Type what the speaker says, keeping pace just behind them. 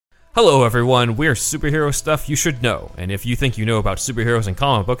Hello everyone, we're Superhero Stuff You Should Know, and if you think you know about superheroes and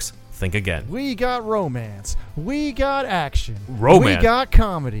comic books, think again. We got romance, we got action, Romance. we got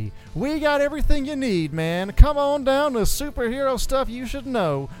comedy, we got everything you need, man. Come on down to Superhero Stuff You Should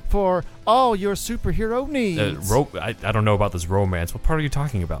Know for all your superhero needs. I don't know about this romance. What part are you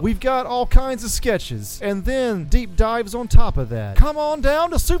talking about? We've got all kinds of sketches, and then deep dives on top of that. Come on down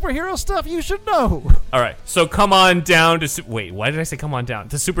to Superhero Stuff You Should Know. Alright, so come on down to... Wait, why did I say come on down?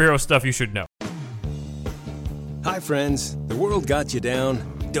 To Superhero Stuff You Should Know. Hi, friends. The world got you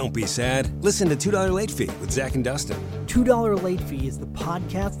down. Don't be sad. Listen to $2 Late Fee with Zach and Dustin. $2 Late Fee is the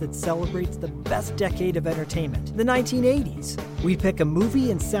podcast that celebrates the best decade of entertainment, the 1980s. We pick a movie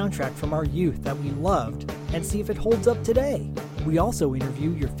and soundtrack from our youth that we loved and see if it holds up today. We also interview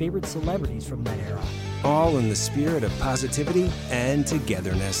your favorite celebrities from that era. All in the spirit of positivity and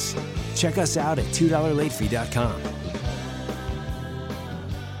togetherness. Check us out at $2latefee.com.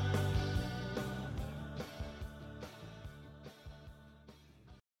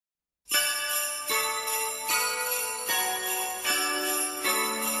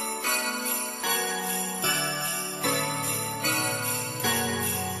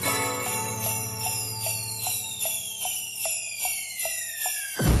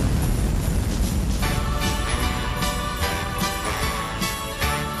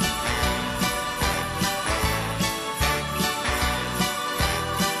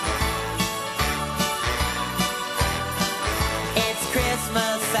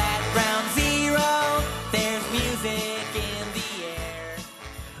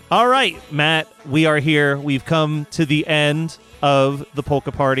 All right, Matt, we are here. We've come to the end of the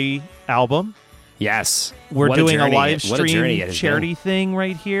Polka Party album. Yes. We're doing a live What a journey stream it has charity been. thing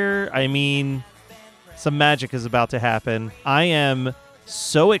right here. I mean, some magic is about to happen. I am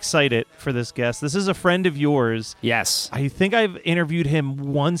so excited for this guest. This is a friend of yours. Yes. I think I've interviewed him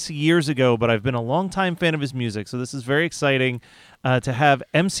once years ago, but I've been a longtime fan of his music, so this is very exciting to have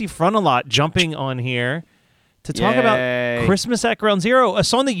MC Frontalot jumping on here to talk about Christmas at Ground Zero, a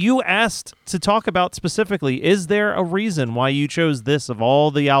song that you asked to talk about specifically. Is there a reason why you chose this of all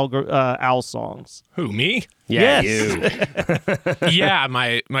the Al songs? Who, me? Yeah, Yes. you. Yeah,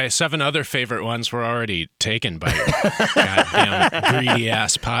 my 7 other favorite ones were already taken by goddamn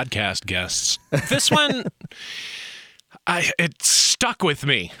greedy-ass podcast guests. This one, it stuck with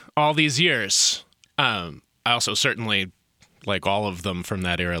me all these years. I also certainly, like all of them from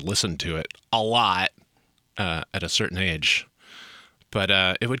that era, listened to it a lot. At a certain age, but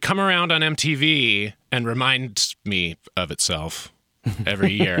it would come around on MTV and remind me of itself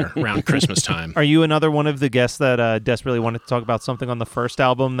every year around Christmas time. Are you another one of the guests that desperately wanted to talk about something on the first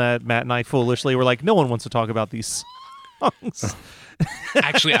album that Matt and I foolishly were like, no one wants to talk about these songs?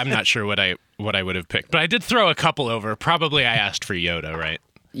 Actually, I'm not sure what I would have picked, but I did throw a couple over. Probably I asked for Yoda, right?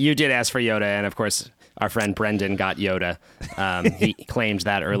 You did ask for Yoda, and of course, our friend Brendan got Yoda. He claimed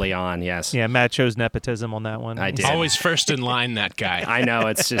that early on, yes. Yeah, Matt chose nepotism on that one. I did. Always first in line, that guy. I know,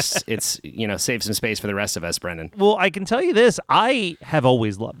 it's save some space for the rest of us, Brendan. Well, I can tell you this. I have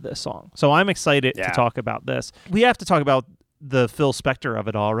always loved this song, so I'm excited to talk about this. We have to talk about the Phil Spector of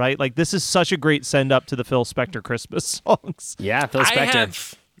it all, right? Like, this is such a great send-up to the Phil Spector Christmas songs. Yeah, Phil Spector. I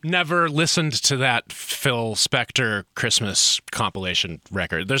have never listened to that Phil Spector Christmas compilation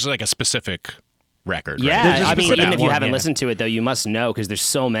record. There's like a specific record. Yeah, right? I mean, even if you haven't yeah. listened to it, though, you must know, because there's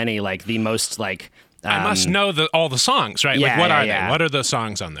so many, like, the most, like... I must know all the songs, right? Yeah, like, what are yeah. they? What are the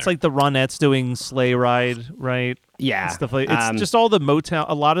songs on there? It's like the Ronettes doing Sleigh Ride, right? Yeah. And stuff like it's just all the Motown,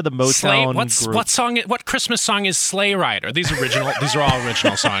 a lot of the Motown group. What Christmas song is Sleigh Ride? Are these original? These are all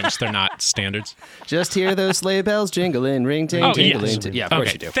original songs. They're not standards. Just hear those sleigh bells jingling, ring, ting, Oh, tingling. yes. Yeah, of course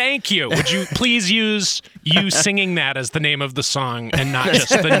Okay, you do. thank you. Would you please use you singing that as the name of the song and not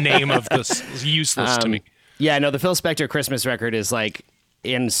just the name of this? Useless to me. Yeah, no, the Phil Spector Christmas record is like,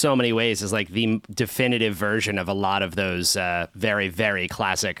 in so many ways, is like the definitive version of a lot of those very, very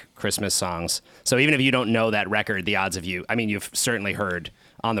classic Christmas songs. So even if you don't know that record, the odds of you, I mean, you've certainly heard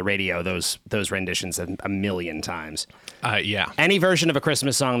on the radio those renditions a million times. Yeah. Any version of a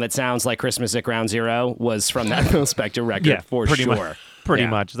Christmas song that sounds like Christmas at Ground Zero was from that Phil Spector record, for pretty sure. Pretty Yeah.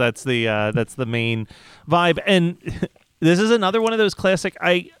 much. That's the main vibe. And this is another one of those classic.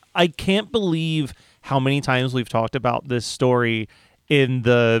 I can't believe how many times we've talked about this story in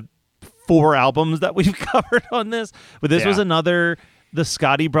the 4 albums that we've covered on this. But this was another, the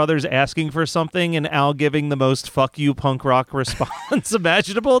Scotty brothers asking for something and Al giving the most fuck you punk rock response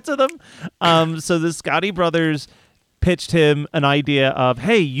imaginable to them. So the Scotty brothers pitched him an idea of,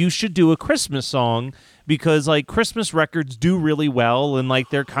 hey, you should do a Christmas song because like Christmas records do really well and like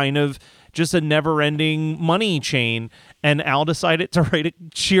they're kind of just a never-ending money chain. and Al decided to write a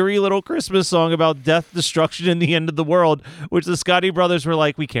cheery little Christmas song about death, destruction, and the end of the world, which the Scotti brothers were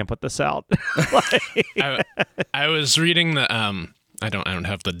like, we can't put this out. I was reading the I don't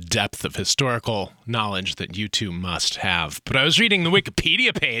have the depth of historical knowledge that you two must have, but I was reading the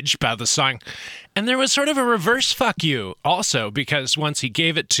Wikipedia page about the song, and there was sort of a reverse fuck you also, because once he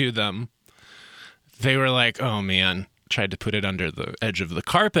gave it to them, they were like, oh man, tried to put it under the edge of the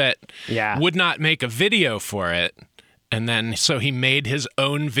carpet, would not make a video for it. And then, so he made his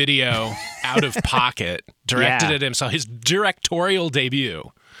own video out of pocket, directed it himself, his directorial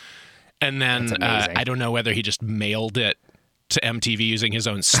debut. And then I don't know whether he just mailed it to MTV using his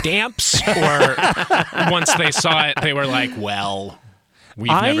own stamps, or once they saw it, they were like, well,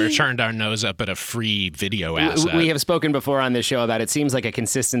 we've never turned our nose up at a free video asset. We have spoken before on this show about it seems like a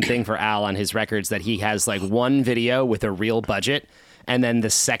consistent thing for Al on his records that he has like one video with a real budget, and then the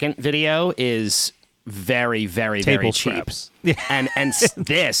second video is very, very, very cheap. And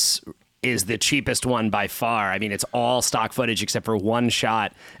this is the cheapest one by far. I mean, it's all stock footage except for one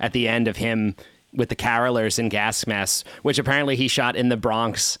shot at the end of him with the carolers in gas masks, which apparently he shot in the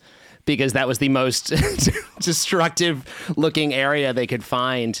Bronx because that was the most destructive looking area they could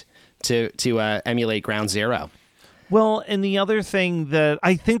find to emulate Ground Zero. Well, and the other thing that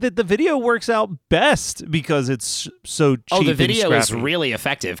I think that the video works out best because it's so cheap. Oh, the video and is really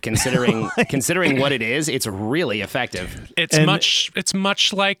effective considering what it is. It's really effective. It's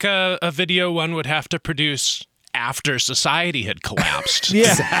much like a video one would have to produce after society had collapsed.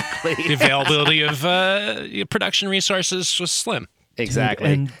 Exactly. The availability of production resources was slim.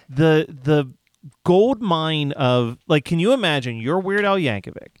 Exactly. And the gold mine of, like, can you imagine you're Weird Al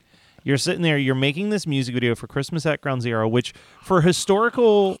Yankovic? You're sitting there, you're making this music video for Christmas at Ground Zero, which, for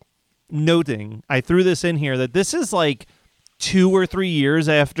historical noting, I threw this in here, that this is like 2 or 3 years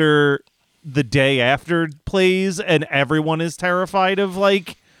after the day after plays, and everyone is terrified of,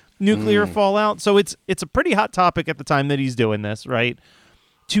 like, nuclear fallout. So it's a pretty hot topic at the time that he's doing this, right?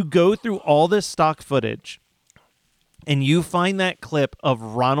 To go through all this stock footage, and you find that clip of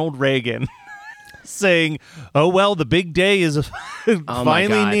Ronald Reagan saying, oh, well, the big day is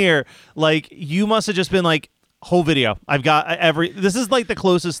finally near. Like, you must have just been like, whole video. I've got this is like the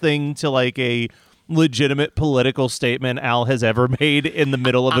closest thing to like a legitimate political statement Al has ever made in the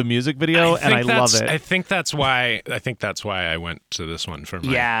middle of a music video, and I love it. I think that's why I went to this one for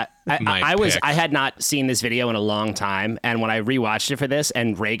my I had not seen this video in a long time, and when I rewatched it for this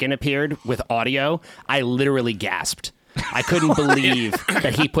and Reagan appeared with audio, I literally gasped. I couldn't believe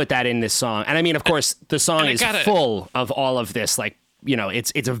that he put that in this song. And I mean, of course, the song is full of all of this. Like, you know,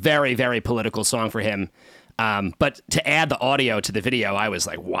 it's a very, very political song for him. But to add the audio to the video, I was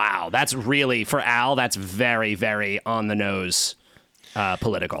like, wow, that's really, for Al, that's very, very on the nose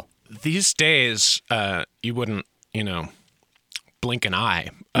political. These days, you wouldn't, blink an eye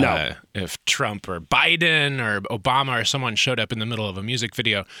if Trump or Biden or Obama or someone showed up in the middle of a music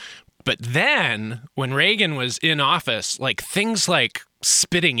video. But then, when Reagan was in office, like, things like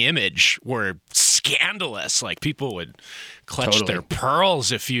spitting image were scandalous. Like, people would clutch their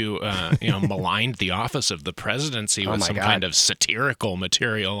pearls if you, maligned the office of the presidency with some kind of satirical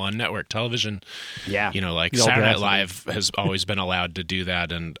material on network television. Yeah. Like Saturday Night Live has always been allowed to do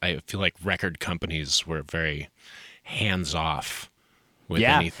that, and I feel like record companies were very hands-off with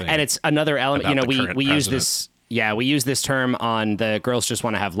anything. And it's another element. We use this... Yeah, we use this term on the Girls Just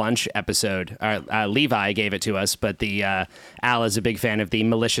Want to Have Lunch episode. Levi gave it to us, but Al is a big fan of the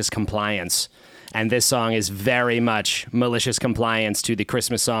malicious compliance. And this song is very much malicious compliance to the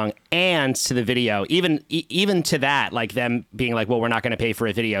Christmas song and to the video. Even to that, like them being like, well, we're not going to pay for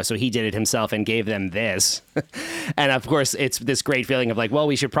a video. So he did it himself and gave them this. And of course, it's this great feeling of like, well,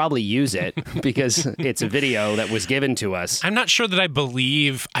 we should probably use it because it's a video that was given to us. I'm not sure that I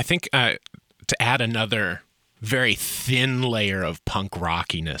think to add another very thin layer of punk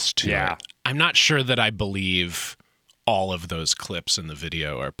rockiness to it. I'm not sure that I believe all of those clips in the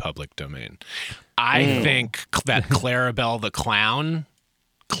video are public domain. I think that Clarabelle the Clown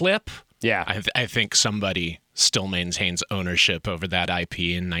clip, I think somebody still maintains ownership over that IP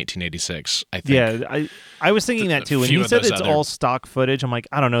in 1986. I think. I was thinking that too. When he said it's all stock footage, I'm like,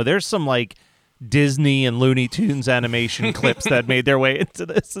 I don't know. There's some like Disney and Looney Tunes animation clips that made their way into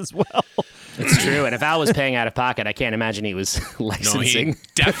this as well. It's true. And if Al was paying out of pocket, I can't imagine he was licensing. No, he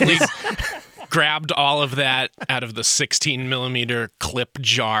definitely grabbed all of that out of the 16 millimeter clip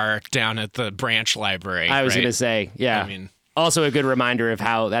jar down at the branch library. I was going to say, yeah. I mean, also a good reminder of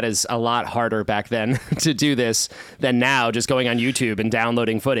how that is a lot harder back then to do this than now, just going on YouTube and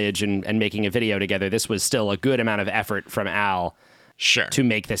downloading footage and making a video together. This was still a good amount of effort from Al to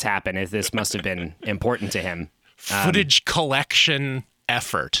make this happen. This must have been important to him. footage collection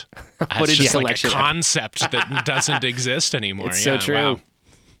effort. Footage just collection like a concept that doesn't exist anymore. It's so true. Wow.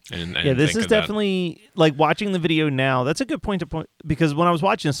 I didn't this think is of that. definitely like watching the video now. That's a good point to point because when I was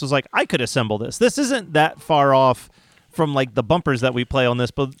watching this, I was like, I could assemble this. This isn't that far off from like the bumpers that we play on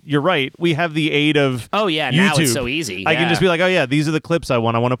this, but you're right. We have the aid of Oh yeah, YouTube. now it's so easy. I can Yeah. just be like, oh yeah, these are the clips I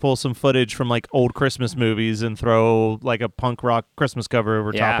want. I want to pull some footage from like old Christmas movies and throw like a punk rock Christmas cover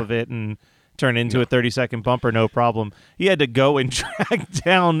over Yeah. top of it and turn into a 30-second bumper, no problem. He had to go and track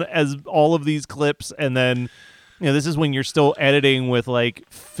down as all of these clips, and then this is when you're still editing with like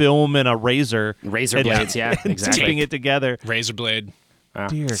film and a razor blades. Yeah, and exactly. taping it together. Razor blade,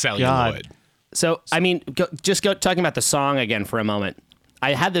 Dear celluloid. God. So, I mean, talking about the song again for a moment.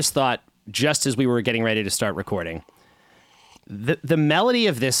 I had this thought just as we were getting ready to start recording. The melody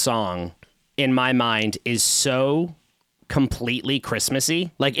of this song, in my mind, is so completely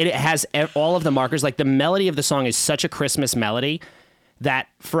Christmassy. Like, it has all of the markers. Like, the melody of the song is such a Christmas melody that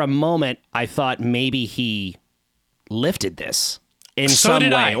for a moment I thought maybe he lifted this in some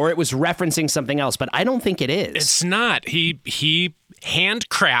way, or it was referencing something else, but I don't think it is. It's not. He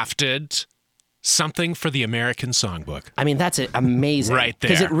handcrafted something for the American Songbook. I mean, that's amazing. Right there.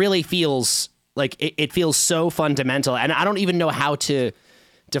 Because it really feels like it feels so fundamental. And I don't even know how to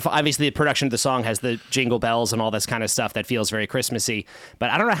obviously the production of the song has the jingle bells and all this kind of stuff that feels very Christmassy, but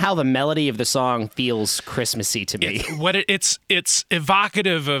I don't know how the melody of the song feels Christmassy to me. It's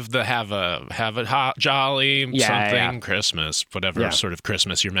evocative of the have a hot jolly something Christmas, whatever sort of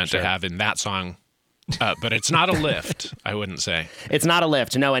Christmas you're meant to have in that song. But it's not a lift, I wouldn't say. It's not a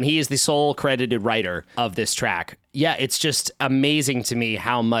lift, no, and he is the sole credited writer of this track. Yeah, it's just amazing to me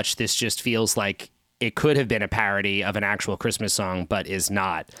how much this just feels like it could have been a parody of an actual Christmas song, but is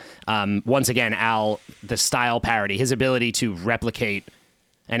not. Once again, Al, the style parody, his ability to replicate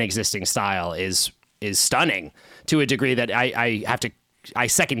an existing style is stunning to a degree that I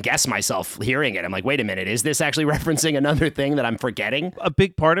second guess myself hearing it. I'm like, wait a minute, is this actually referencing another thing that I'm forgetting? A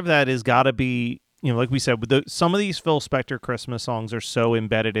big part of that has got to be, like we said, some of these Phil Spector Christmas songs are so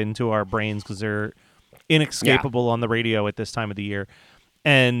embedded into our brains because they're inescapable on the radio at this time of the year.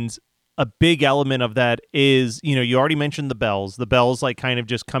 And a big element of that is, you already mentioned the bells. The bells like kind of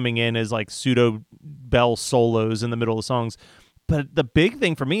just coming in as like pseudo bell solos in the middle of songs. But the big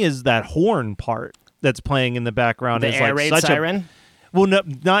thing for me is that horn part that's playing in the background. The is air like raid such siren? Well, no,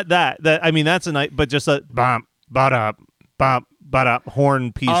 not that. I mean, that's a nice, but just a bump, ba-da, bump, ba-da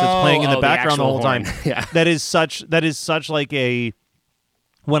horn piece that's playing in the background the whole time. Yeah. That is such like a,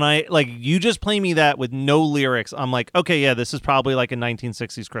 when I, like, you just play me that with no lyrics, I'm like, okay, yeah, this is probably like a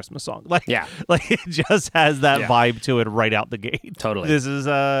 1960s Christmas song. Like, yeah. Like, it just has that vibe to it right out the gate. Totally. This is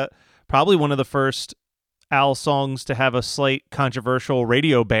probably one of the first Al songs to have a slight controversial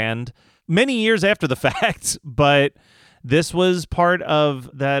radio band many years after the fact, but this was part of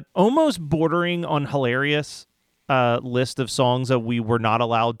that almost bordering on hilarious list of songs that we were not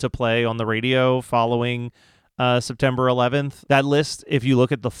allowed to play on the radio following September 11th. That list, if you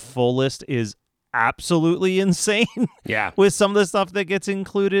look at the full list, is absolutely insane. Yeah. With some of the stuff that gets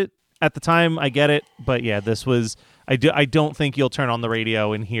included. At the time, I get it, but yeah, this was... I don't think you'll turn on the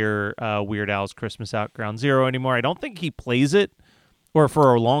radio and hear Weird Al's Christmas at Ground Zero anymore. I don't think he plays it, or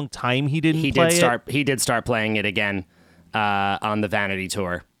for a long time he didn't play it. He did start playing it again on the Vanity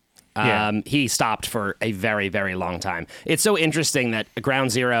Tour. He stopped for a very, very long time. It's so interesting that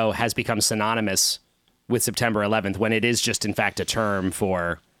Ground Zero has become synonymous with September 11th when it is just, in fact, a term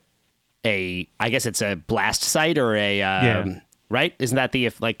for I guess it's a blast site or right? Isn't that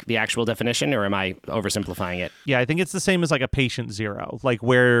the actual definition, or am I oversimplifying it? Yeah, I think it's the same as like a patient zero, like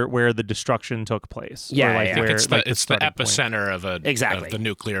where the destruction took place. Yeah, like yeah. where, It's the epicenter of the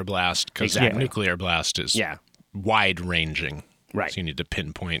nuclear blast, because the nuclear blast is wide-ranging. Right. So you need to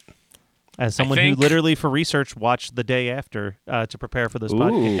pinpoint. As someone who literally for research watched The Day After to prepare for this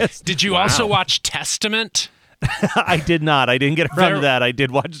podcast. Did you also watch Testament? I did not. I didn't get around to that. I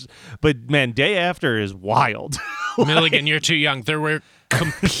did watch, but man, Day After is wild. Milligan, you're too young. There were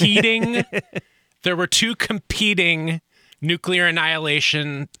two competing nuclear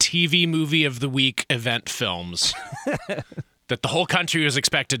annihilation TV movie of the week event films that the whole country was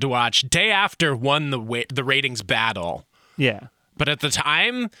expected to watch. Day After won the ratings battle. Yeah. But at the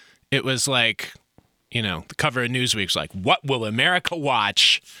time, it was like the cover of Newsweek's like, what will America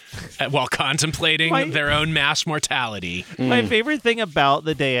watch while contemplating their own mass mortality? My favorite thing about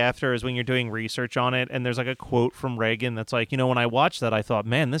The Day After is when you're doing research on it, and there's like a quote from Reagan that's like, when I watched that, I thought,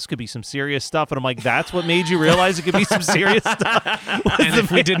 man, this could be some serious stuff. And I'm like, that's what made you realize it could be some serious stuff? And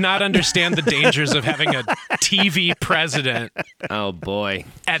if we did not understand the dangers of having a TV president, oh boy,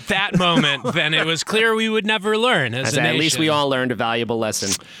 at that moment, then it was clear we would never learn as a nation. At least we all learned a valuable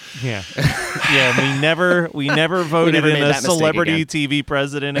lesson. Yeah. Yeah, we never voted never in made a that mistake celebrity again. TV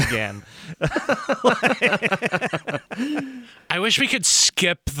president again. I wish we could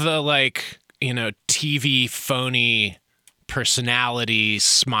skip the TV phony personality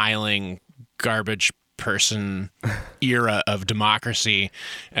smiling garbage person era of democracy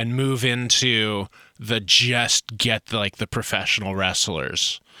and move into the just get the professional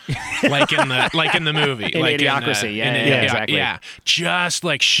wrestlers. like in the movie, in Idiocracy, exactly. Yeah, just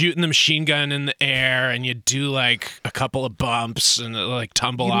shooting the machine gun in the air, and you do a couple of bumps and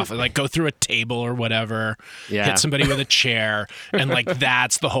tumble off, go through a table or whatever, hit somebody with a chair, and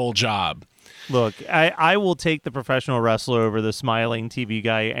that's the whole job. Look, I will take the professional wrestler over the smiling TV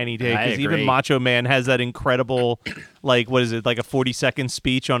guy any day, because even Macho Man has that incredible, what is it, a 40-second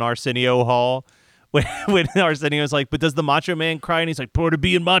speech on Arsenio Hall. When Arsenio's like, but does the Macho Man cry? And he's like, part of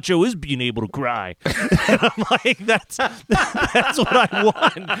being macho is being able to cry. And I'm like, that's what I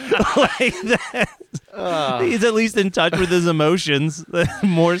want. He's at least in touch with his emotions,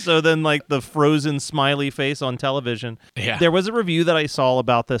 more so than the frozen smiley face on television. Yeah. There was a review that I saw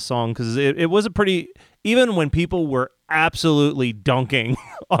about this song, because it was a pretty, even when people were absolutely dunking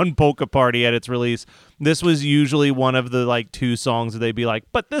on Polka Party at its release, this was usually one of the two songs that they'd be like,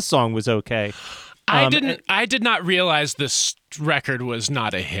 but this song was okay. I did not realize this record was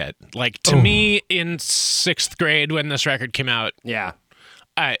not a hit. To me, in 6th grade when this record came out,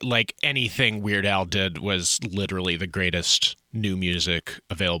 anything Weird Al did was literally the greatest new music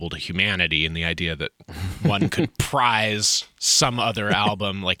available to humanity, and the idea that one could prize some other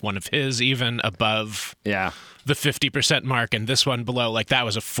album, one of his, even above the 50% mark, and this one below, that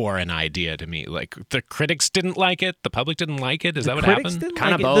was a foreign idea to me. The critics didn't like it, the public didn't like it. Is that what happened?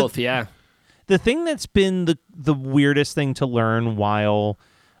 Kind of both, yeah. The thing that's been the weirdest thing to learn while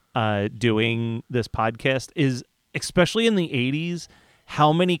doing this podcast is, especially in the 80s,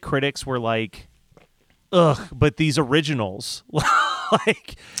 how many critics were like, ugh, but these originals.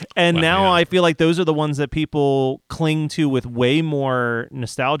 Now I feel like those are the ones that people cling to with way more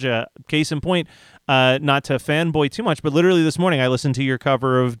nostalgia. Case in point, not to fanboy too much, but literally this morning I listened to your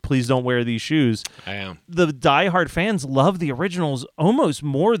cover of Please Don't Wear These Shoes. I am. The diehard fans love the originals almost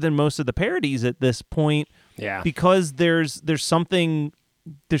more than most of the parodies at this point. Yeah. Because there's something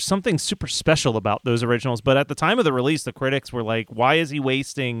super special about those originals. But at the time of the release, the critics were like, why is he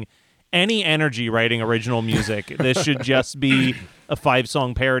wasting any energy writing original music? This should just be a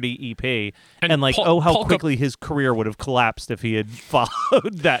 5-song parody EP. And how quickly his career would have collapsed if he had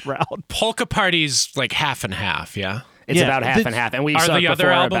followed that route. Polka Party's half and half, yeah? It's about half and half. And we've Are talked the other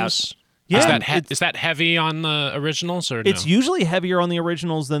before albums? Yeah, is that heavy on the originals, or no? It's usually heavier on the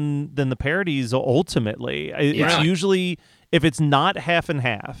originals than the parodies. Ultimately, it's usually, if it's not half and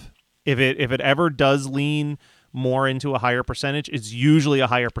half, if it ever does lean more into a higher percentage, it's usually a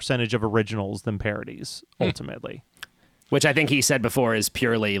higher percentage of originals than parodies. Ultimately, which I think he said before is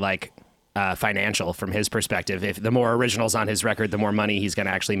purely financial from his perspective. If the more originals on his record, the more money he's going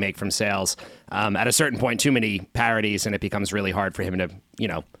to actually make from sales. At a certain point, too many parodies, and it becomes really hard for him to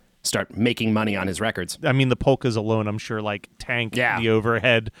start making money on his records. I mean, the polkas alone, I'm sure, tank the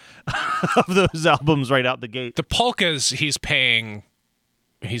overhead of those albums right out the gate. The polkas, he's paying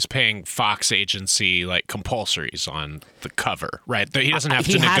Fox agency compulsories on the cover, right? He doesn't have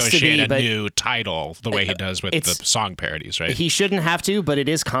to negotiate a new title the way he does with the song parodies, right? He shouldn't have to, but it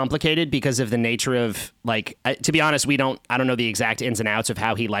is complicated because of the nature of to be honest, I don't know the exact ins and outs of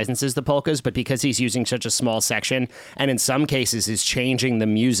how he licenses the polkas, but because he's using such a small section, and in some cases is changing the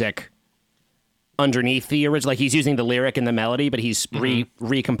music underneath the original, he's using the lyric and the melody, but he's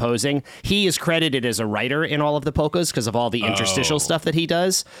recomposing. He is credited as a writer in all of the polkas because of all the interstitial stuff that he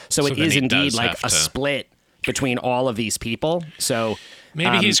does. So it is indeed a split between all of these people. So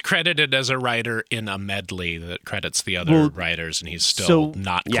maybe he's credited as a writer in a medley that credits the other writers, and he's still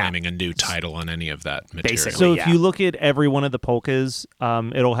not claiming a new title on any of that material. Basically, so if you look at every one of the polkas,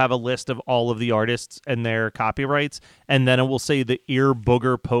 it'll have a list of all of the artists and their copyrights, and then it will say the Ear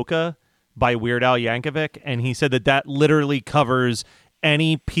Booger Polka by Weird Al Yankovic, and he said that literally covers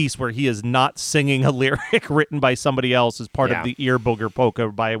any piece where he is not singing a lyric written by somebody else is part of the Ear Booger Polka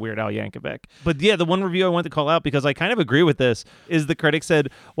by Weird Al Yankovic. But yeah, the one review I want to call out, because I kind of agree with this, is the critic said,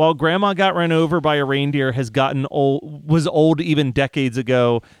 while Grandma Got Run Over by a Reindeer was old even decades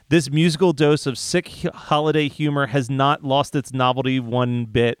ago, this musical dose of sick holiday humor has not lost its novelty one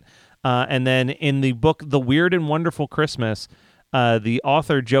bit. And then in the book, The Weird and Wonderful Christmas, the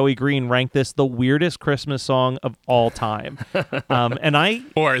author Joey Green ranked this the weirdest Christmas song of all time, and I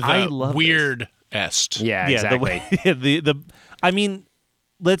love weirdest. Yeah, exactly. I mean,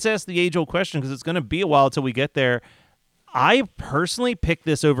 let's ask the age-old question, because it's going to be a while till we get there. I personally picked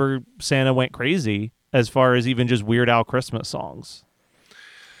this over Santa Went Crazy as far as even just Weird Al Christmas songs.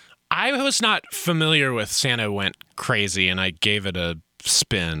 I was not familiar with Santa Went Crazy, and I gave it a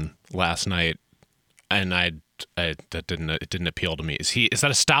spin last night, and it didn't appeal to me. Is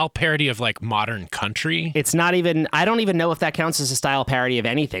that a style parody of like modern country? It's not even. I don't even know if that counts as a style parody of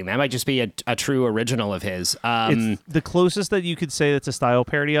anything. That might just be a true original of his. It's the closest that you could say that's a style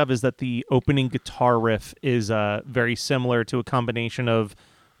parody of is that the opening guitar riff is very similar to a combination of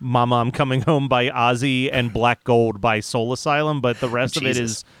 "Mama, I'm Coming Home" by Ozzy and "Black Gold" by Soul Asylum, but the rest of it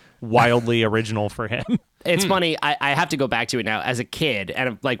is wildly original for him. It's funny. I have to go back to it now. As a kid,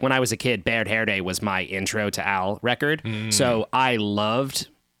 and like when I was a kid, Baird Hair Day was my intro to Al record. So I loved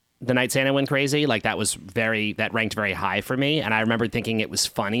The Night Santa Went Crazy. Like that ranked very high for me. And I remember thinking it was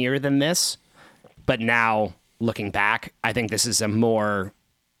funnier than this. But now looking back, I think this is a more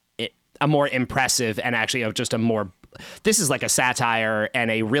impressive and actually just a more. This is like a satire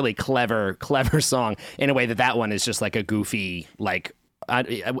and a really clever song in a way that one is just like a goofy like.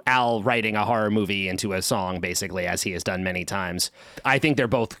 Al writing a horror movie into a song, basically, as he has done many times. I think they're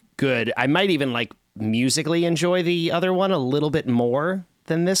both good. I might even like musically enjoy the other one a little bit more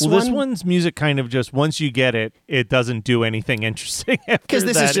than this one. This one's music kind of just, once you get it, it doesn't do anything interesting. Because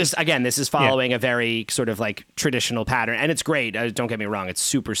this is just, again, this is following a very sort of like traditional pattern. And it's great. Don't get me wrong. It's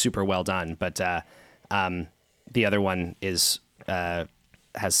super, super well done. But the other one has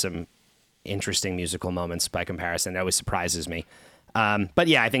some interesting musical moments by comparison. It always surprises me. But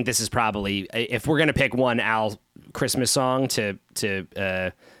yeah, I think this is probably, if we're going to pick one Al Christmas song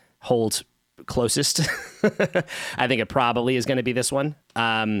to hold closest, I think it probably is going to be this one.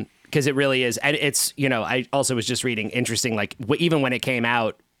 Because it really is. And it's, I also was just reading interesting, like even when it came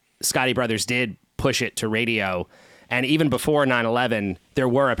out, Scotti Brothers did push it to radio. And even before 9/11, there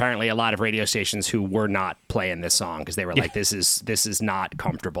were apparently a lot of radio stations who were not playing this song because they were like, this is not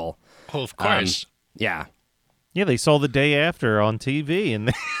comfortable. Well, of course. Yeah. Yeah, they saw the day after on TV, and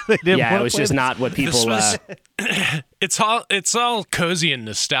they didn't. Yeah, it was just not what people. It's all cozy and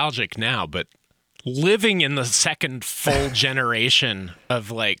nostalgic now, but living in the second full generation of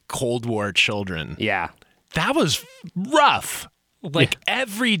like Cold War children, that was rough. Like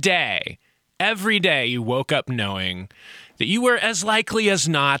every day you woke up knowing that you were as likely as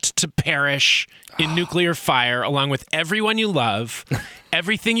not to perish in nuclear fire along with everyone you love.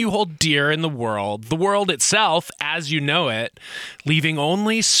 Everything you hold dear in the world itself as you know it, leaving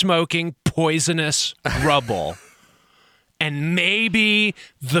only smoking, poisonous rubble. And maybe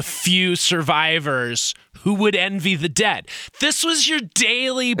the few survivors who would envy the dead. This was your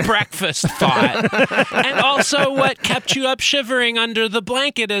daily breakfast thought. And also what kept you up shivering under the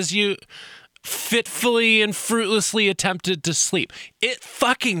blanket as you fitfully and fruitlessly attempted to sleep. It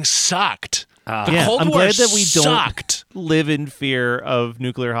fucking sucked. The Cold I'm War glad that we sucked. don't live in fear of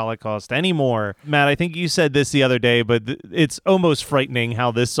nuclear holocaust anymore. Matt, I think you said this the other day, but it's almost frightening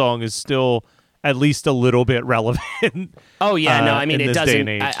how this song is still at least a little bit relevant. Oh yeah, no, I mean it doesn't.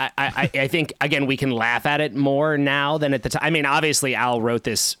 I think again we can laugh at it more now than at the time. I mean, obviously Al wrote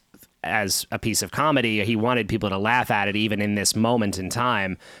this as a piece of comedy. He wanted people to laugh at it even in this moment in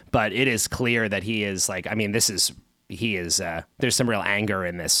time. But it is clear that he is like. I mean, there's some real anger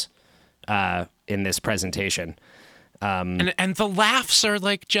in this presentation. And the laughs are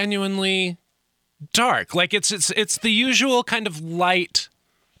like genuinely dark. Like it's the usual kind of light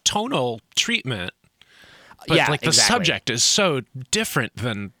tonal treatment. But like the subject is so different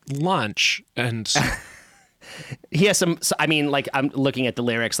than lunch and he has some, I mean, like I'm looking at the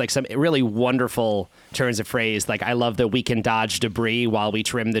lyrics, like some really wonderful turns of phrase. Like I love that we can dodge debris while we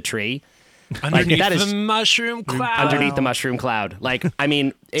trim the tree. Underneath the mushroom cloud. Underneath the mushroom cloud. Like, I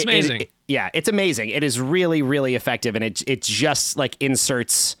mean, it's amazing. It's amazing. It is really, really effective. And it just like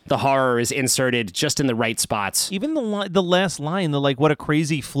inserts, the horror is inserted just in the right spots. Even the last line, the like, what a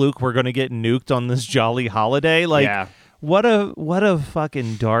crazy fluke, we're going to get nuked on this jolly holiday. Like, what a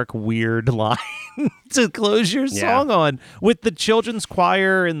fucking dark, weird line to close your song on with the children's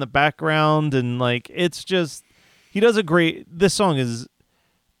choir in the background. And like, it's just, He does a great. This song is.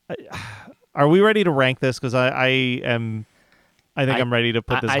 Are we ready to rank this? Because I am. I think I'm ready to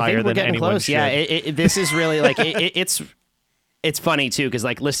put this I higher think we're than getting anyone close. should. Yeah, this is really like it's funny too because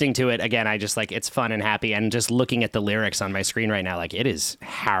like listening to it again, I just like it's fun and happy, and just looking at the lyrics on my screen right now, like it is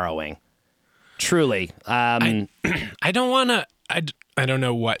harrowing. Truly, I don't want to. I don't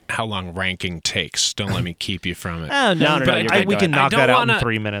know how long ranking takes. Don't let me keep you from it. Oh, no, No, but you're good. we can knock that out in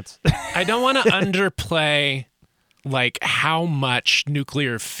 3 minutes. I don't want to underplay like how much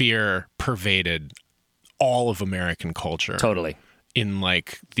nuclear fear pervaded all of American culture. totally. In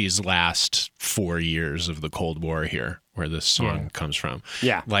like these last 4 years of the Cold War here, where this song comes from.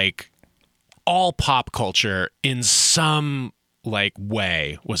 Yeah. Like all pop culture in some like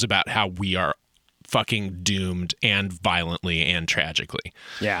way was about how we are fucking doomed and violently and tragically.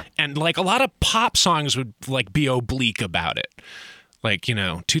 Yeah. And like a lot of pop songs would like be oblique about it. Like,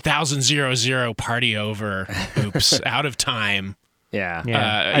 2000 party over, oops, out of time. Yeah.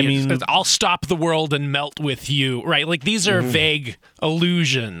 Yeah. I mean, I'll stop the world and melt with you, right? Like these are vague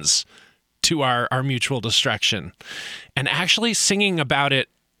allusions to our mutual destruction. And actually singing about it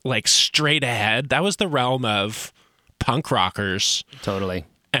like straight ahead, that was the realm of punk rockers Totally.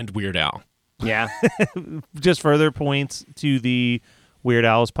 and Weird Al. Yeah. just further points to the Weird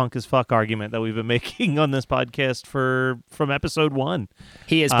Al's punk as fuck argument that we've been making on this podcast from episode 1.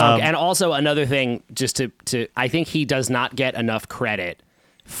 He is punk. And also another thing, just to I think he does not get enough credit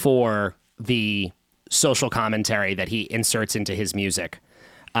for the social commentary that he inserts into his music.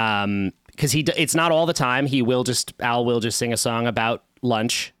 Because it's not all the time. Al will just sing a song about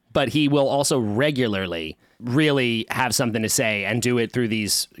lunch, but he will also regularly really have something to say and do it through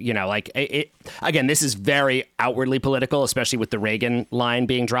these, again, this is very outwardly political, especially with the Reagan line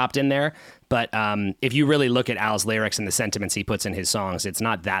being dropped in there. But if you really look at Al's lyrics and the sentiments he puts in his songs, it's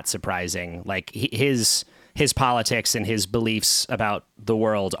not that surprising. Like his politics and his beliefs about the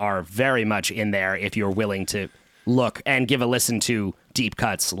world are very much in there if you're willing to look and give a listen to deep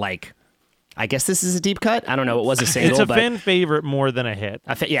cuts like, I guess this is a deep cut. I don't know. It was a single. It's a fan favorite more than a hit.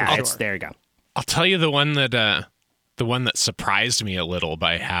 There you go. I'll tell you the one that surprised me a little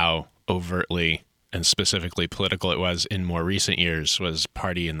by how overtly and specifically political it was in more recent years was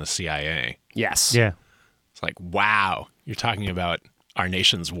Party in the CIA. Yes. Yeah. It's like, wow, you're talking about our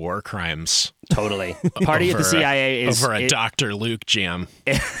nation's war crimes. Totally. Party at the CIA is over a Dr. Luke jam.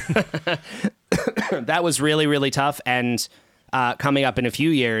 That was really, really tough. And coming up in a few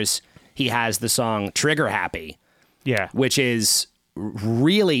years, he has the song Trigger Happy. Yeah. Which is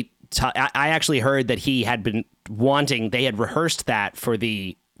really I actually heard that he had been they had rehearsed that for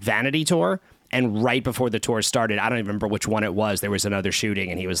the Vanity tour, and right before the tour started, I don't even remember which one it was, there was another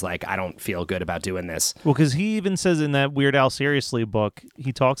shooting, and he was like, I don't feel good about doing this. Well, because he even says in that Weird Al Seriously book,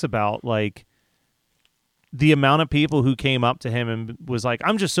 he talks about like the amount of people who came up to him and was like,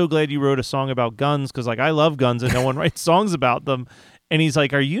 I'm just so glad you wrote a song about guns because like I love guns and no one writes songs about them. And he's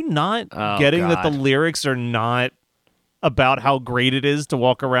like, are you not getting that the lyrics are not about how great it is to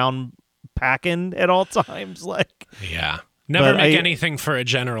walk around packing at all times? Like, yeah. Never make anything for a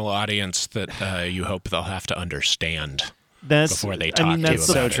general audience that you hope they'll have to understand before they talk to you about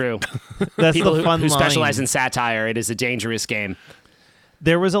so it. True. That's people the fun who line. specialize in satire, it is a dangerous game.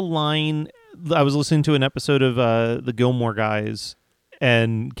 There was a line, I was listening to an episode of the Gilmore Guys,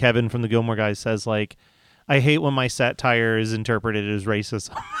 and Kevin from the Gilmore Guys says like, I hate when my satire is interpreted as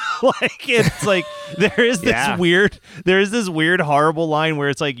racism. Like it's like there is this weird horrible line where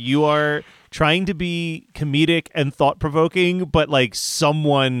it's like you are trying to be comedic and thought provoking, but like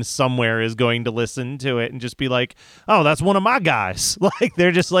someone somewhere is going to listen to it and just be like, "Oh, that's one of my guys." Like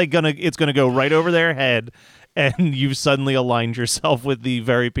they're just like it's gonna go right over their head, and you've suddenly aligned yourself with the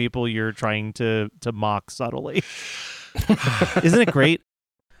very people you're trying to mock subtly. Isn't it great?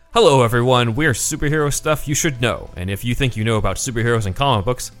 Hello everyone, we're Superhero Stuff You Should Know, and if you think you know about superheroes and comic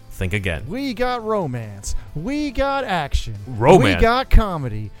books, think again. We got romance. We got action. Romance? We got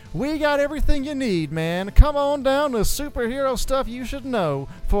comedy. We got everything you need, man. Come on down to Superhero Stuff You Should Know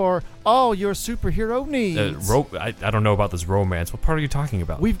for all your superhero needs. I don't know about this romance. What part are you talking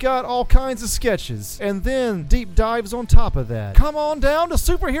about? We've got all kinds of sketches, and then deep dives on top of that. Come on down to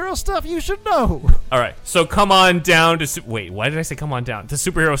Superhero Stuff You Should Know. All right, so come on down to... Wait, why did I say come on down? To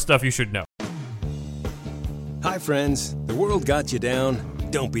Superhero Stuff You Should Know. Hi, friends. The world got you down.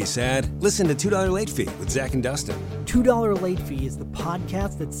 Don't be sad. Listen to $2 Late Fee with Zach and Dustin. $2 Late Fee is the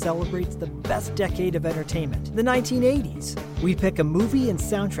podcast that celebrates the best decade of entertainment, the 1980s. We pick a movie and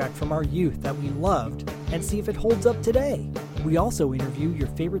soundtrack from our youth that we loved and see if it holds up today. We also interview your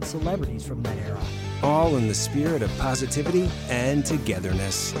favorite celebrities from that era. all in the spirit of positivity and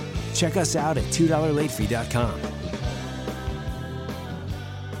togetherness. Check us out at $2latefee.com.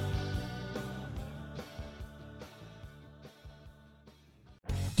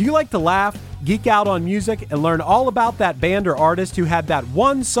 Do you like to laugh, geek out on music, and learn all about that band or artist who had that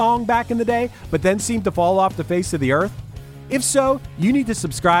one song back in the day, but then seemed to fall off the face of the earth? If so, you need to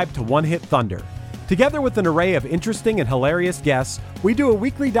subscribe to One Hit Thunder. Together with an array of interesting and hilarious guests, we do a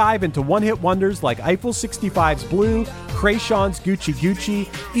weekly dive into one-hit wonders like Eiffel 65's Blue, Krayshawn's Gucci Gucci,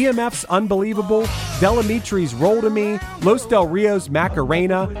 EMF's Unbelievable, Delamitri's Roll to Me, Los Del Rio's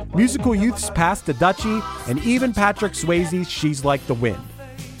Macarena, Musical Youth's Pass the Dutchie, and even Patrick Swayze's She's Like the Wind.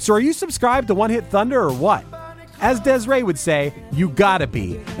 So are you subscribed to One Hit Thunder or what? As Desiree would say, you gotta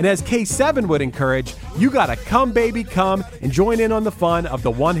be. And as K7 would encourage, you gotta come baby come and join in on the fun of the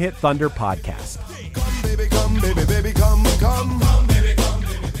One Hit Thunder podcast. Come, baby, come, baby, baby, come, come. Come, baby, come,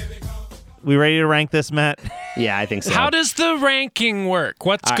 baby, baby, come. We ready to rank this, Matt? Yeah, I think so. How does the ranking work?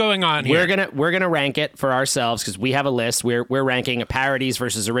 What's going on here? We're gonna rank it for ourselves because we have a list. We're ranking parodies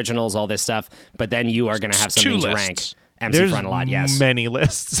versus originals, all this stuff. But then you are gonna have something to rank. MC There's Frontalot, yes. many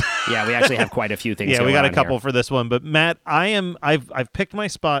lists. Yeah, we actually have quite a few things. Yeah, we going got a on couple here. for this one. But Matt, I've picked my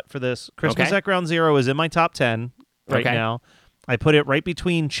spot for this. Christmas Okay. at Ground Zero is in my top 10 right Okay. now. I put it right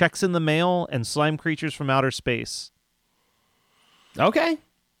between Checks in the Mail and Slime Creatures from Outer Space. Okay,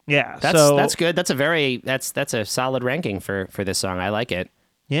 Yeah, that's good. That's a solid ranking for this song. I like it.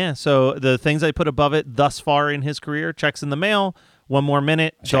 Yeah, so the things I put above it thus far in his career: Checks in the Mail, One More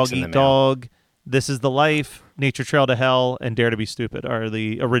Minute, Checks Dog in the Eat Mail. Dog, This Is the Life, Nature Trail to Hell, and Dare to Be Stupid are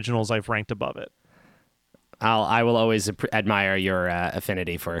the originals I've ranked above it. I will always admire your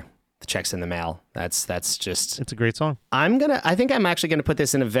affinity for the Checks in the Mail. That's just. It's a great song. I think I'm actually gonna put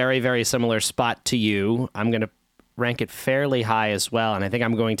this in a very, very similar spot to you. I'm gonna rank it fairly high as well, and I think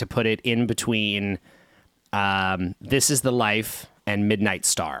I'm going to put it in between This Is the Life and Midnight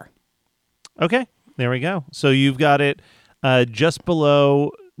Star. Okay, there we go. So you've got it just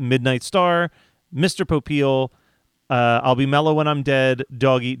below Midnight Star, Mr. Popeil, I'll Be Mellow When I'm Dead,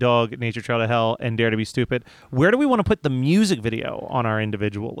 Dog Eat Dog, Nature Trail to Hell, and Dare to Be Stupid. Where do we want to put the music video on our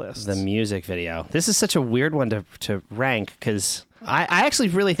individual lists? The music video. This is such a weird one to rank because I actually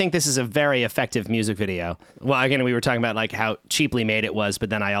really think this is a very effective music video. Well, again, we were talking about like how cheaply made it was, but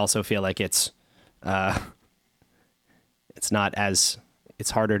then I also feel like it's not as. It's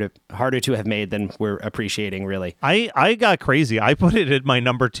harder to have made than we're appreciating, really. I got crazy. I put it in my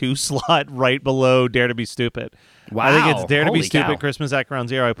number 2 slot right below Dare to Be Stupid. Wow. I think it's Dare to Be Holy Stupid, cow. Christmas at Ground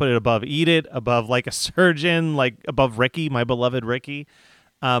Zero. I put it above Eat It, above Like a Surgeon, like above Ricky, my beloved Ricky.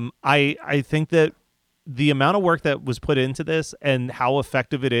 I think that the amount of work that was put into this and how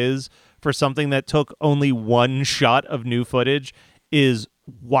effective it is for something that took only one shot of new footage is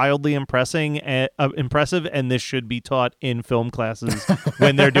wildly impressive, and this should be taught in film classes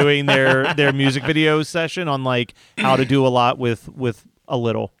when they're doing their music video session on like how to do a lot with a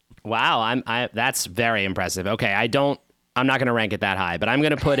little. Wow, that's very impressive. Okay, I'm not going to rank it that high, but I'm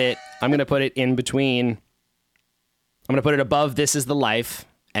going to put it in between. I'm going to put it above This Is the Life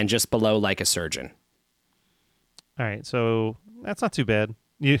and just below Like a Surgeon. All right, so that's not too bad.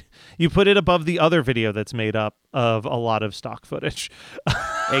 You put it above the other video that's made up of a lot of stock footage.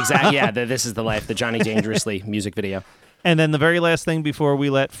 Exactly. Yeah, This Is the Life, the Johnny Dangerously music video. And then the very last thing before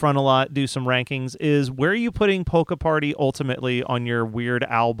we let Frontalot do some rankings is where are you putting Polka Party ultimately on your weird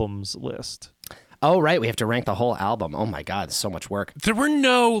albums list? Oh, right. We have to rank the whole album. Oh, my God. So much work. There were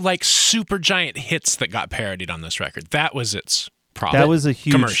no like super giant hits that got parodied on this record. That was its problem. That was a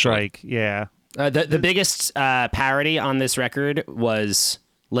huge commercially. strike. Yeah. The biggest parody on this record was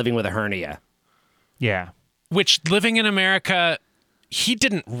Living with a Hernia. Yeah. Which, Living in America, he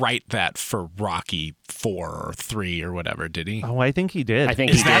didn't write that for Rocky 4 or 3 or whatever, did he? Oh, I think he did. I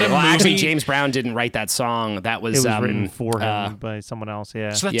think Is he that did. a Well, actually, movie? James Brown didn't write that song. That was, It was written for him uh, by someone else.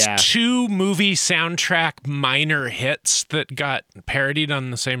 Yeah. So that's Yeah. 2 movie soundtrack minor hits that got parodied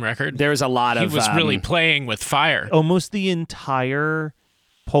on the same record. There was a lot He of. was really playing with fire. Almost the entire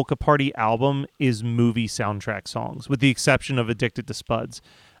Polka Party album is movie soundtrack songs, with the exception of Addicted to Spuds.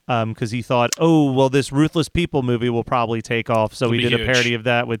 Because he thought, oh, well, this Ruthless People movie will probably take off. So It'll we be did a huge. parody of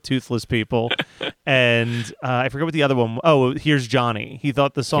that with Toothless People. And I forget what the other one. Oh, Here's Johnny. He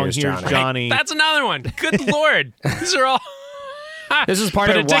thought the song Here's Here's Johnny. Johnny. That's another one. Good Lord. These are all... This is part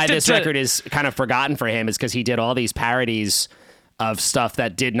But of why Addicted this to- record is kind of forgotten for him, is because he did all these parodies of stuff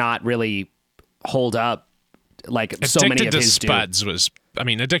that did not really hold up. Like so many Addicted of to his do. Spuds was... I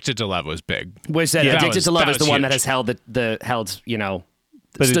mean, Addicted to Love was big. Was that Yeah, Addicted to Love that is the was one that huge. has held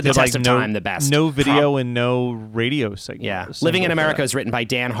But stood it the did, test like, of time the best. No video and no radio signal. Yeah. symbol Living in for America that. is written by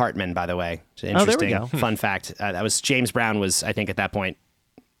Dan Hartman, by the way. It's an Oh, there we interesting go. fun fact. That was James Brown was, I think, at that point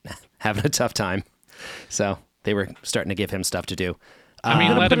having a tough time. So they were starting to give him stuff to do. I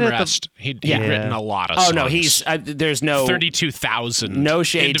mean, let put him it at the- rest. He'd Yeah. written a lot of Oh songs. no, he's there's no 32,000 no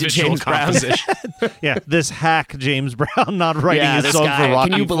shade to individual James Brown. compositions. Yeah, this hack James Brown not writing yeah, his this song guy. for Rocky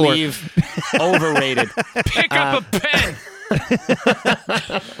Can you IV. believe overrated? Pick up a pen.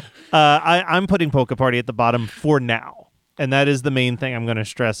 I'm putting Polka Party at the bottom for now. And that is the main thing I'm going to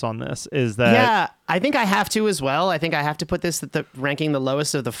stress on this is that Yeah, I think I have to as well. I think I have to put this at the ranking the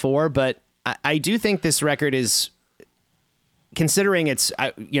lowest of the four, but I do think this record is, considering it's,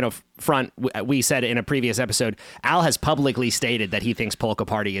 front, we said in a previous episode, Al has publicly stated that he thinks Polka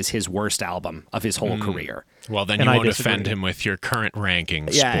Party is his worst album of his whole career. Well, then And you I won't disagree. offend him with your current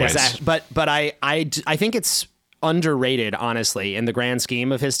rankings. Yeah, boys. exactly. But I think it's underrated, honestly, in the grand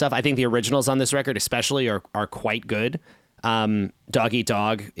scheme of his stuff. I think the originals on this record especially are quite good. Dog Eat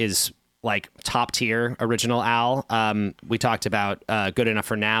Dog is like top tier original Al. We talked about Good Enough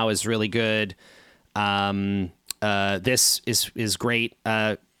for Now is really good. This is great.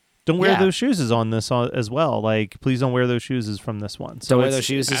 Don't Wear yeah. Those Shoes is on this as well. Like, Please Don't Wear Those Shoes is from this one. So Don't Wear it's- Those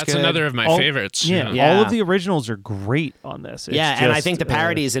Shoes is That's good. another of my all- favorites. Yeah, Yeah. all of the originals are great on this. It's Yeah, and I just, think the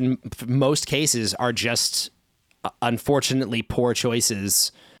parodies in most cases are just unfortunately poor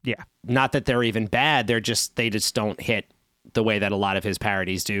choices. Yeah. Not that they're even bad, they just don't hit the way that a lot of his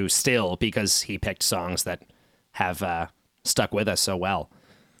parodies do still, because he picked songs that have stuck with us so well.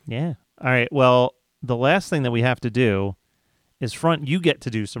 Yeah. All right. Well, the last thing that we have to do is Front, you get to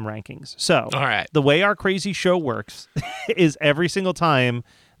do some rankings. So, All right. the way our crazy show works is every single time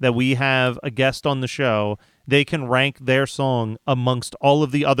that we have a guest on the show, they can rank their song amongst all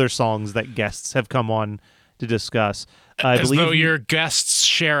of the other songs that guests have come on to discuss. I As believe though your guests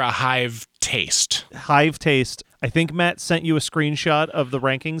share a hive taste. Hive Taste. I think Matt sent you a screenshot of the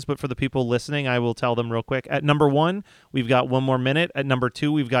rankings, but for the people listening, I will tell them real quick. At number 1, we've got One More Minute. At number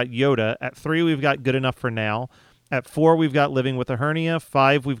 2, we've got Yoda. At 3, we've got Good Enough for Now. At 4, we've got Living with a Hernia.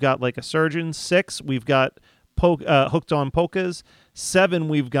 5, we've got Like a Surgeon. 6, we've got Hooked on Polkas. 7,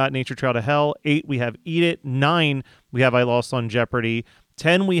 we've got Nature Trail to Hell. 8, we have Eat It. 9, we have I Lost on Jeopardy.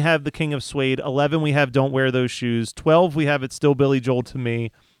 10, we have The King of Suede. 11, we have Don't Wear Those Shoes. 12, we have It's Still Billy Joel to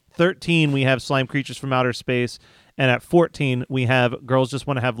Me. 13, we have Slime Creatures from Outer Space. And at 14, we have Girls Just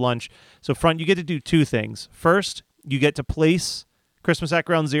Want to Have Lunch. So, Front, you get to do two things. First, you get to place Christmas at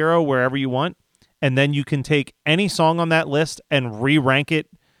Ground Zero wherever you want. And then you can take any song on that list and re-rank it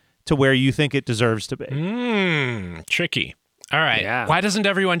to where you think it deserves to be. Tricky. All right. Yeah. Why doesn't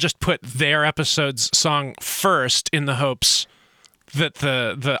everyone just put their episode's song first in the hopes that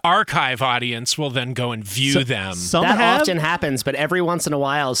the archive audience will then go and view them? Some That have, often happens, but every once in a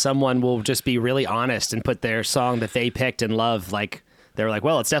while, someone will just be really honest and put their song that they picked and love. Like, they're like,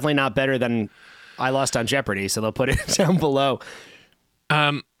 well, it's definitely not better than I Lost on Jeopardy, so they'll put it down below.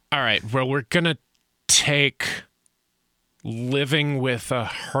 All right. Well, we're going to take Living with a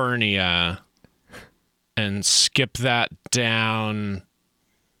Hernia and skip that down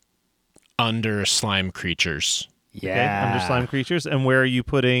under Slime Creatures. Yeah. Okay, under Slime Creatures. And where are you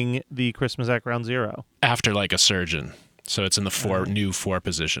putting the Christmas at Ground Zero? After Like a Surgeon. So it's in the new 4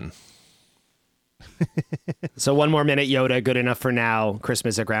 position. So One More Minute, Yoda, Good Enough for Now,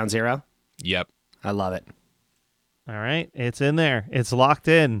 Christmas at Ground Zero. Yep. I love it. All right, it's in there. It's locked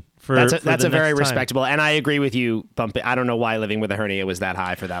in for That's for a the very next time. respectable, and I agree with you, Bump it. I don't know why Living with a Hernia was that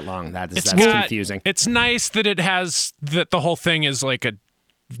high for that long. That's not confusing. It's nice that it has that the whole thing is like a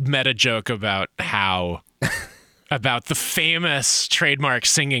meta joke about how about the famous trademark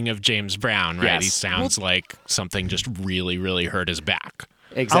singing of James Brown, right? Yes. He sounds like something just really, really hurt his back.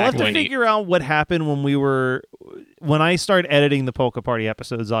 Exactly. I'll have to When he- figure out what happened when I start editing the Polka Party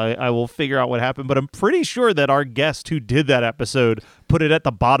episodes. I will figure out what happened, but I'm pretty sure that our guest who did that episode put it at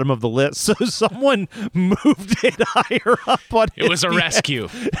the bottom of the list, so someone moved it higher up on It was a his rescue.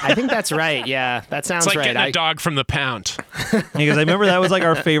 I think that's right. Yeah, that sounds It's like right. getting a dog from the pound. Because I remember that was like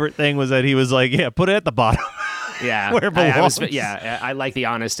our favorite thing was that he was like, yeah, put it at the bottom. Yeah, where it belongs. I like the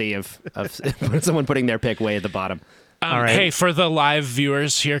honesty of someone putting their pick way at the bottom. All right. Hey, for the live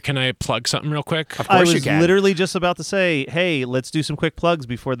viewers here, can I plug something real quick? Of I course you was can. literally just about to say, hey, let's do some quick plugs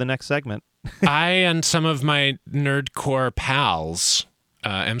before the next segment. I and some of my nerdcore pals,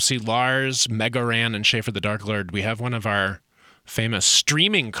 MC Lars, Mega Ran, and Schaefer the Dark Lord, we have one of our famous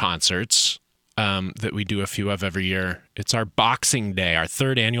streaming concerts that we do a few of every year. It's our Boxing Day, our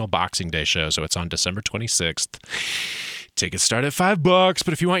 3rd annual Boxing Day show, so it's on December 26th. Tickets start at $5, but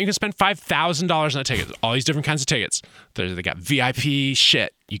if you want, you can spend $5,000 on a ticket. All these different kinds of tickets. They got VIP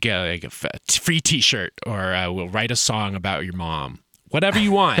shit. You get like a free T-shirt, or we'll write a song about your mom. Whatever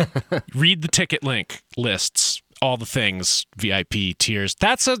you want. Read the ticket link lists. All the things, VIP tiers.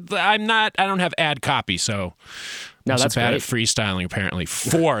 I don't have ad copy, so no, I'm so that's bad great. at freestyling apparently.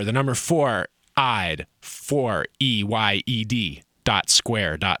 The number 4, EYED, 4EYED.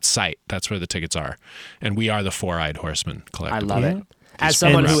 .square.site. That's where the tickets are. And we are the Four-Eyed Horsemen Collective. I love it. As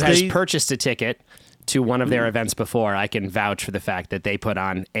someone who has purchased a ticket to one of their events before, I can vouch for the fact that they put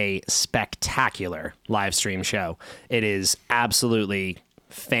on a spectacular live stream show. It is absolutely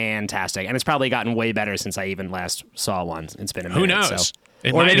fantastic. And it's probably gotten way better since I even last saw one. It's been a minute. Who knows?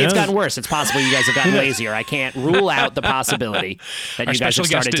 So. Or maybe it's gotten worse. It's possible you guys have gotten lazier. I can't rule out the possibility that Our you guys special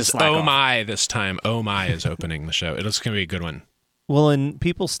have started guest to is slack Oh off. My this time. Oh My is opening the show. It's going to be a good one. Well, and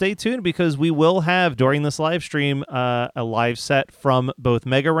people stay tuned because we will have, during this live stream, a live set from both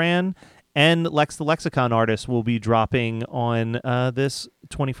Megaran and Lex the Lexicon artist will be dropping on this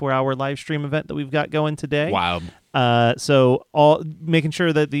 24-hour live stream event that we've got going today. Wow. So all making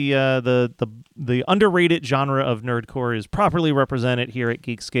sure that the underrated genre of nerdcore is properly represented here at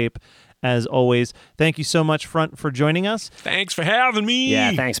Geekscape. As always, thank you so much, Front, for joining us. Thanks for having me.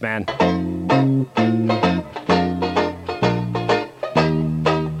 Yeah, thanks, man.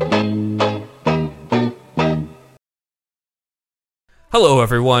 Hello,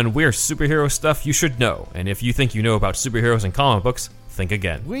 everyone. We're Superhero Stuff You Should Know, and if you think you know about superheroes and comic books, think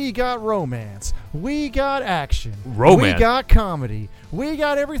again. We got romance. We got action. Romance? We got comedy. We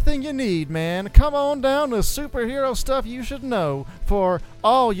got everything you need, man. Come on down to Superhero Stuff You Should Know for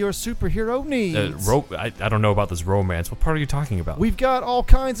all your superhero needs. I don't know about this romance. What part are you talking about? We've got all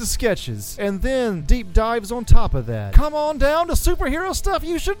kinds of sketches, and then deep dives on top of that. Come on down to Superhero Stuff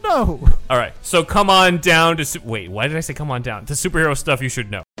You Should Know. All right, so come on down to... Wait, why did I say come on down? To Superhero Stuff You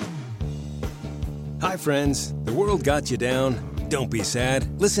Should Know. Hi, friends. The world got you down. Don't be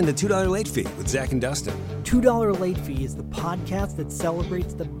sad. Listen to $2 Late Fee with Zach and Dustin. $2 Late Fee is the podcast that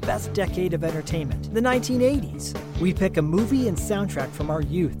celebrates the best decade of entertainment, the 1980s. We pick a movie and soundtrack from our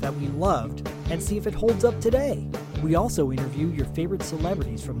youth that we loved and see if it holds up today. We also interview your favorite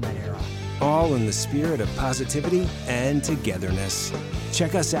celebrities from that era. All in the spirit of positivity and togetherness.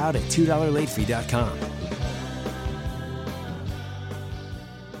 Check us out at $2latefee.com.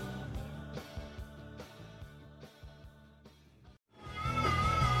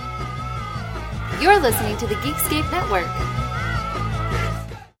 You're listening to the Geekscape Network.